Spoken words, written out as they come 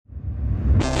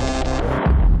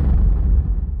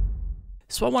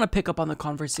So I want to pick up on the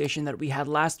conversation that we had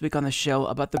last week on the show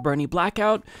about the Bernie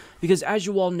blackout, because as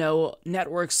you all know,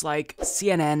 networks like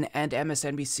CNN and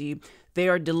MSNBC, they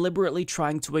are deliberately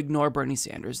trying to ignore Bernie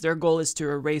Sanders. Their goal is to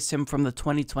erase him from the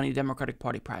 2020 Democratic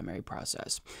Party primary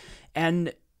process.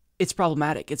 And it's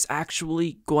problematic. It's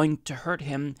actually going to hurt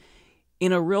him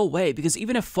in a real way, because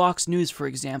even if Fox News, for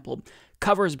example,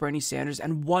 covers Bernie Sanders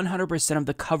and 100% of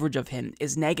the coverage of him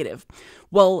is negative,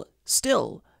 well,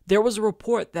 still, there was a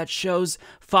report that shows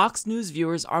Fox News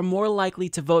viewers are more likely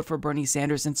to vote for Bernie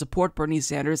Sanders and support Bernie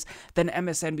Sanders than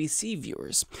MSNBC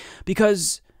viewers.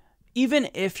 Because even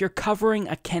if you're covering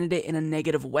a candidate in a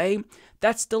negative way,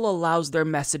 that still allows their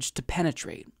message to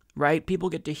penetrate, right? People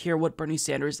get to hear what Bernie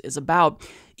Sanders is about,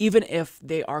 even if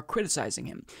they are criticizing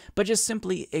him. But just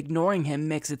simply ignoring him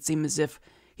makes it seem as if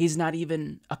he's not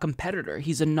even a competitor.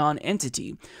 He's a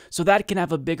non-entity. So that can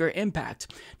have a bigger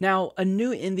impact. Now, a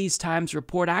new In These Times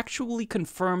report actually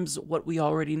confirms what we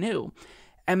already knew.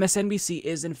 MSNBC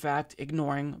is, in fact,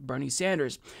 ignoring Bernie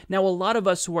Sanders. Now, a lot of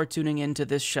us who are tuning into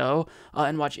this show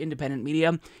and watch independent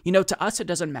media, to us it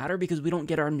doesn't matter because we don't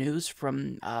get our news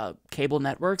from cable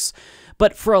networks.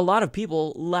 But for a lot of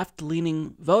people,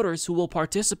 left-leaning voters who will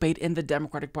participate in the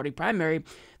Democratic Party primary,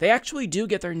 they actually do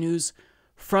get their news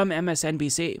from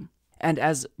MSNBC. And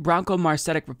as Branko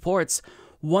Marcetic reports,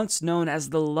 once known as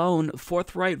the lone,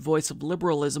 forthright voice of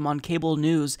liberalism on cable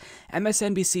news,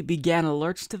 MSNBC began a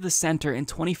lurch to the center in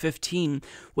 2015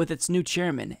 with its new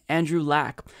chairman, Andrew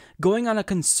Lack, going on a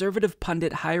conservative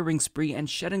pundit hiring spree and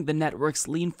shedding the network's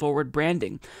lean-forward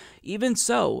branding. Even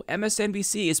so,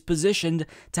 MSNBC is positioned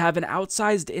to have an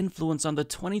outsized influence on the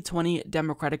 2020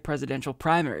 Democratic presidential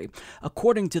primary.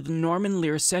 According to the Norman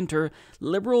Lear Center,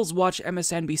 liberals watch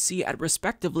MSNBC at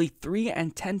respectively 3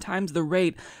 and 10 times the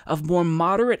rate of more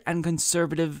moderate and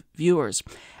conservative viewers.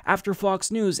 After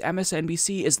Fox News,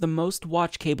 MSNBC is the most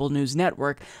watched cable news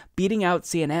network, beating out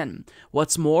CNN.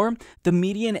 What's more, the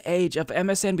median age of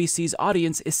MSNBC's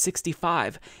audience is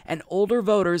 65, and older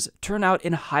voters turn out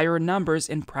in higher numbers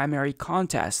in primary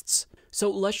contests. So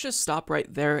let's just stop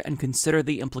right there and consider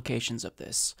the implications of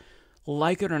this.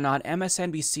 Like it or not,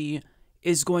 MSNBC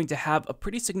is going to have a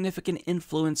pretty significant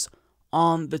influence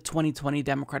on the 2020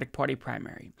 Democratic Party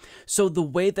primary. So the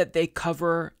way that they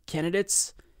cover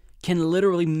candidates can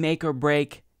literally make or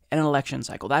break an election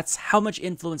cycle. That's how much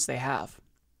influence they have.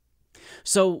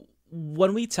 So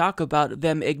when we talk about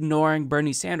them ignoring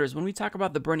Bernie Sanders, when we talk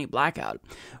about the Bernie blackout,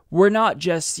 we're not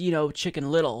just,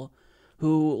 Chicken Little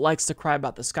who likes to cry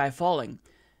about the sky falling.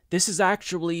 This is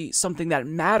actually something that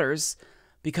matters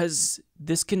because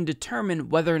this can determine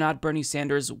whether or not Bernie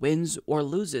Sanders wins or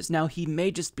loses. Now, he may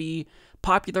just be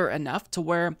popular enough to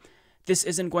where this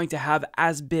isn't going to have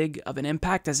as big of an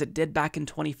impact as it did back in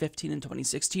 2015 and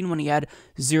 2016 when he had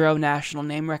zero national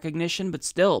name recognition, but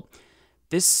still,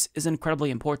 this is incredibly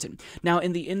important. Now,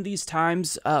 in the In These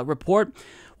Times report,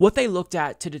 what they looked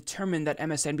at to determine that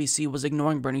MSNBC was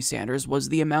ignoring Bernie Sanders was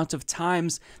the amount of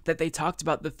times that they talked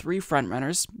about the three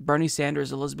frontrunners, Bernie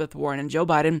Sanders, Elizabeth Warren, and Joe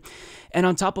Biden. And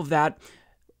on top of that,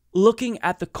 looking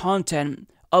at the content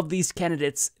of these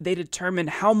candidates, they determined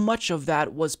how much of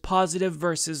that was positive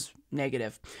versus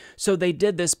negative. So they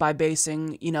did this by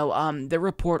basing, their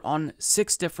report on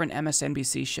 6 different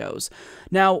MSNBC shows.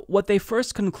 Now, what they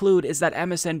first conclude is that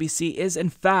MSNBC is, in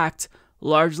fact,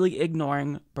 largely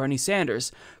ignoring Bernie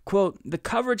Sanders. Quote, the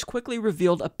coverage quickly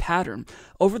revealed a pattern.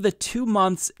 Over the 2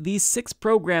 months, these 6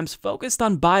 programs focused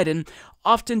on Biden,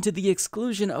 often to the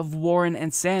exclusion of Warren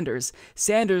and Sanders.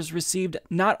 Sanders received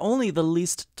not only the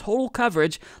least total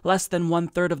coverage, less than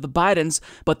 1/3 of the Bidens,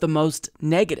 but the most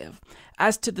negative.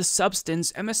 As to the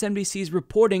substance, MSNBC's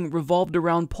reporting revolved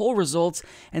around poll results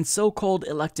and so-called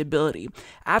electability.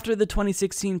 After the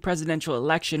 2016 presidential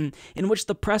election, in which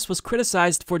the press was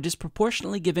criticized for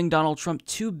disproportionately giving Donald Trump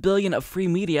 $2 billion of free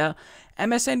media,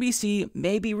 MSNBC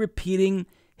may be repeating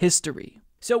history.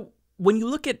 So, when you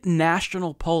look at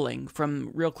national polling from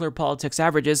Real Clear Politics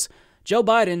averages, Joe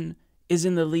Biden is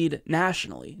in the lead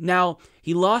nationally. Now,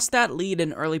 he lost that lead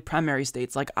in early primary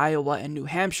states like Iowa and New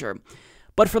Hampshire.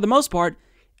 But for the most part,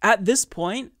 at this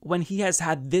point, when he has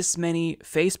had this many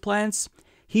face plants,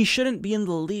 he shouldn't be in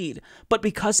the lead. But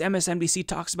because MSNBC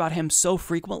talks about him so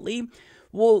frequently,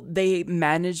 well, they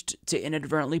managed to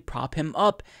inadvertently prop him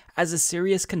up as a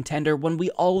serious contender when we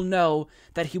all know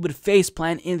that he would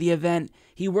faceplant in the event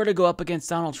he were to go up against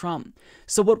Donald Trump.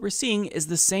 So what we're seeing is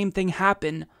the same thing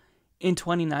happen in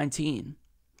 2019.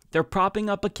 They're propping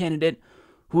up a candidate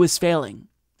who is failing.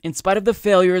 In spite of the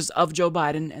failures of Joe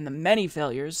Biden and the many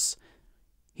failures,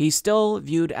 he's still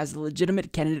viewed as a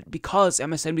legitimate candidate because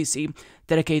MSNBC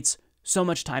dedicates so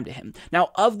much time to him.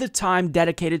 Now, of the time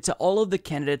dedicated to all of the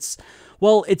candidates,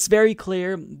 well, it's very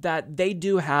clear that they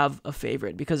do have a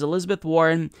favorite because Elizabeth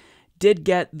Warren did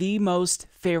get the most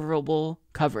favorable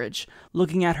coverage.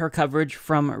 Looking at her coverage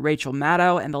from Rachel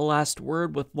Maddow and The Last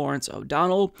Word with Lawrence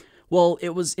O'Donnell, well, it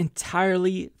was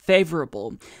entirely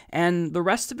favorable. And the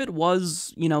rest of it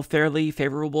was, fairly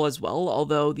favorable as well,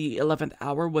 although the 11th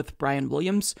Hour with Brian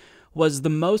Williams was the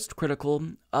most critical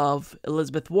of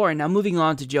Elizabeth Warren. Now, moving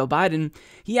on to Joe Biden,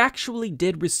 he actually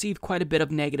did receive quite a bit of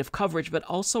negative coverage, but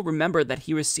also remember that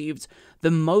he received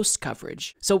the most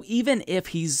coverage. So even if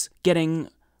he's getting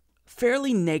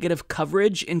fairly negative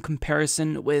coverage in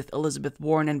comparison with Elizabeth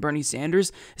Warren and Bernie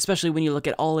Sanders, especially when you look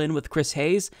at All In with Chris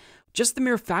Hayes, just the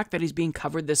mere fact that he's being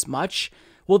covered this much,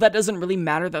 well, that doesn't really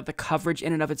matter that the coverage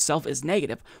in and of itself is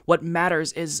negative. What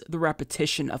matters is the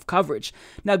repetition of coverage.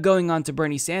 Now, going on to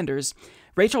Bernie Sanders,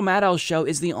 Rachel Maddow's show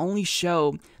is the only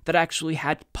show that actually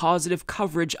had positive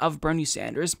coverage of Bernie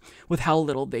Sanders, with how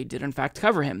little they did in fact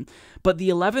cover him. But the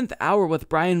 11th Hour with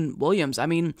Brian Williams,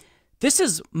 this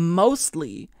is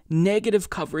mostly negative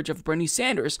coverage of Bernie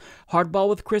Sanders. Hardball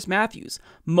with Chris Matthews,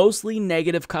 mostly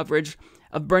negative coverage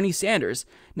of Bernie Sanders.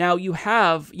 Now you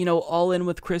have, All In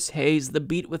with Chris Hayes, The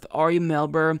Beat with Ari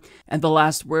Melber, and The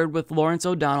Last Word with Lawrence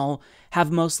O'Donnell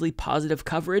have mostly positive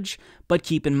coverage, but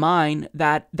keep in mind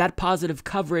that that positive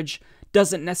coverage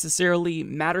doesn't necessarily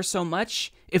matter so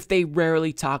much if they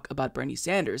rarely talk about Bernie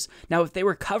Sanders. Now, if they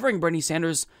were covering Bernie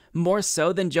Sanders more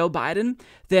so than Joe Biden,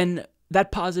 then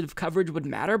that positive coverage would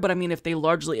matter, but if they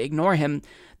largely ignore him,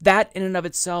 that in and of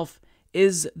itself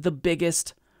is the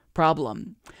biggest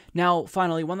problem. Now,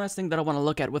 finally, one last thing that I want to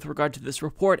look at with regard to this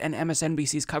report and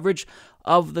MSNBC's coverage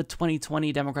of the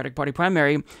 2020 Democratic Party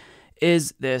primary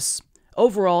is this.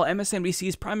 Overall,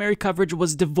 MSNBC's primary coverage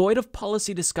was devoid of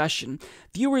policy discussion.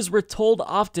 Viewers were told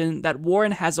often that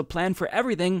Warren has a plan for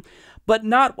everything, but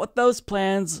not what those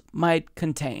plans might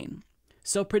contain.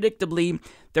 So predictably,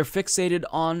 they're fixated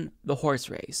on the horse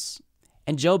race,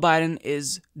 and Joe Biden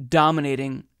is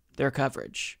dominating their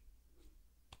coverage.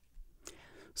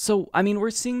 So,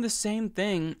 we're seeing the same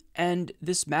thing, and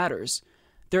this matters.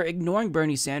 They're ignoring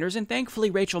Bernie Sanders, and thankfully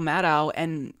Rachel Maddow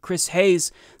and Chris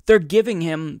Hayes, they're giving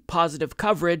him positive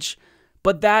coverage,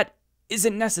 but that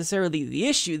isn't necessarily the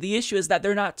issue. The issue is that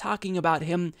they're not talking about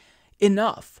him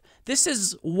enough. This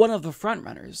is one of the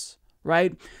frontrunners,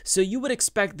 right? So you would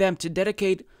expect them to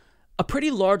dedicate a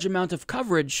pretty large amount of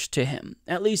coverage to him,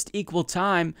 at least equal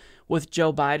time with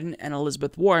Joe Biden and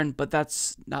Elizabeth Warren, but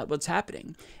that's not what's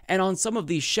happening. And on some of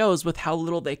these shows, with how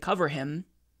little they cover him,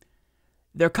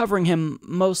 they're covering him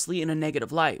mostly in a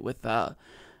negative light, with the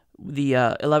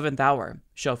 11th Hour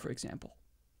show, for example.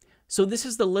 So this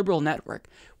is the liberal network.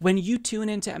 When you tune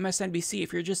into MSNBC,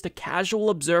 if you're just a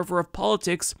casual observer of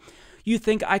politics, you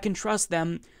think I can trust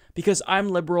them because I'm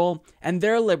liberal and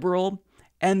they're liberal,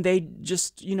 and they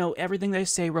just, everything they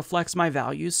say reflects my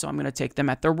values, so I'm going to take them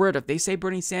at their word. If they say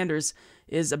Bernie Sanders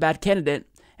is a bad candidate,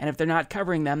 and if they're not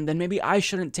covering them, then maybe I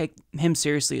shouldn't take him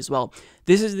seriously as well.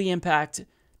 This is the impact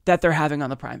that they're having on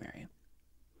the primary.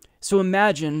 So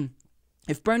imagine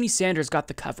if Bernie Sanders got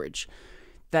the coverage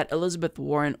that Elizabeth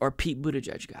Warren or Pete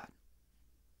Buttigieg got.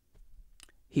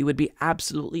 He would be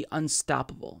absolutely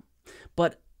unstoppable.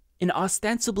 But an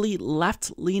ostensibly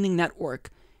left-leaning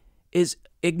network is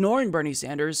ignoring Bernie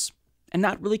Sanders and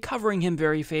not really covering him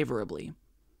very favorably.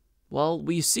 Well,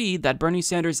 we see that Bernie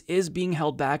Sanders is being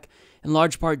held back in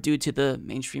large part due to the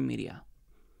mainstream media.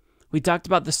 We talked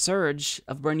about the surge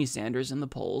of Bernie Sanders in the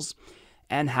polls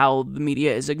and how the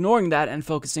media is ignoring that and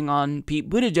focusing on Pete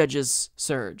Buttigieg's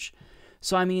surge.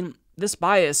 So, this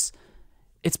bias,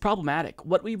 it's problematic.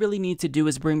 What we really need to do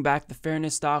is bring back the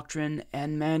fairness doctrine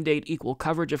and mandate equal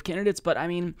coverage of candidates, but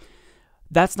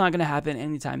that's not going to happen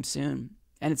anytime soon,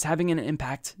 and it's having an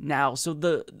impact now. So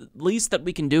the least that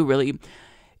we can do really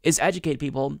is educate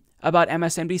people about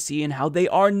MSNBC and how they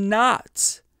are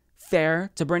not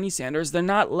fair to Bernie Sanders. They're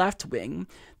not left-wing.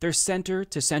 They're center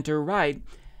to center-right.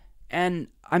 And,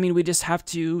 we just have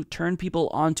to turn people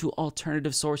on to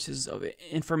alternative sources of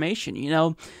information,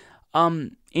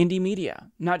 indie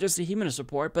media, not just the Humanist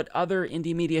Report, but other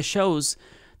indie media shows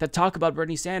that talk about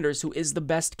Bernie Sanders, who is the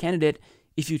best candidate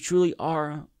if you truly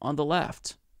are on the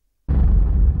left.